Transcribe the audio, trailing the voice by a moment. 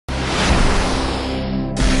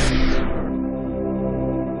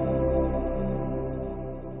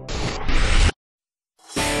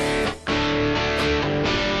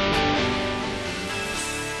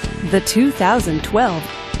The 2012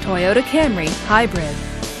 Toyota Camry Hybrid.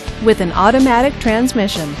 With an automatic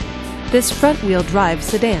transmission, this front-wheel drive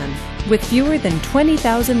sedan, with fewer than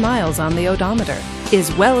 20,000 miles on the odometer,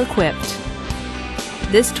 is well equipped.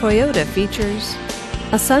 This Toyota features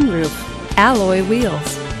a sunroof, alloy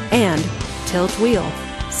wheels, and tilt wheel.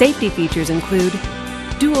 Safety features include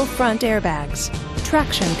dual front airbags,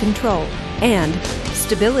 traction control, and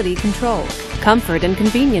stability control. Comfort and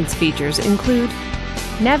convenience features include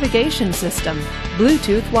navigation system,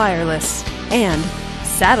 Bluetooth wireless, and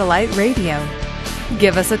satellite radio.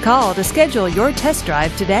 Give us a call to schedule your test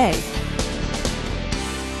drive today.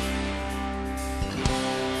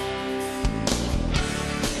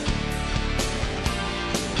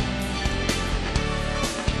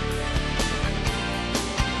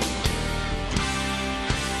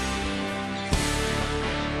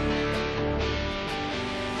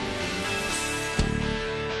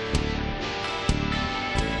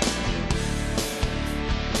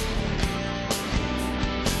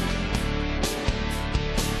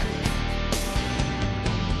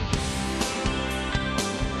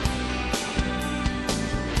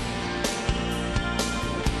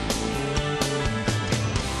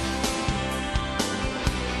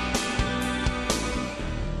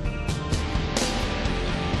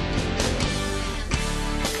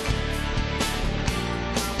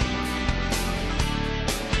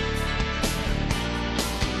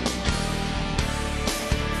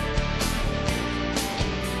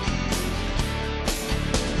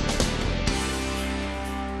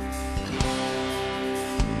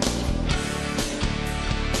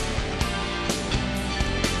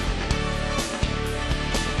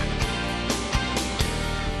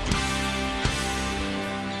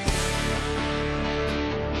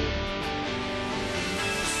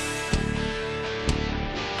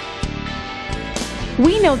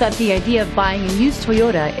 We know that the idea of buying a used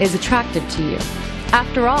Toyota is attractive to you.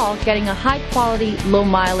 After all, getting a high-quality,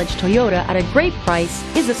 low-mileage Toyota at a great price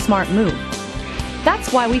is a smart move.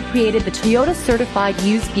 That's why we created the Toyota Certified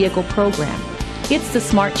Used Vehicle Program. It's the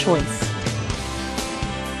smart choice.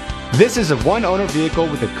 This is a one-owner vehicle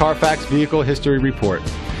with a Carfax Vehicle History Report.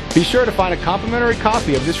 Be sure to find a complimentary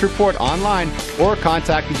copy of this report online or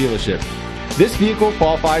contact the dealership. This vehicle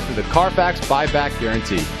qualifies for the Carfax Buyback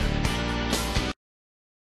Guarantee.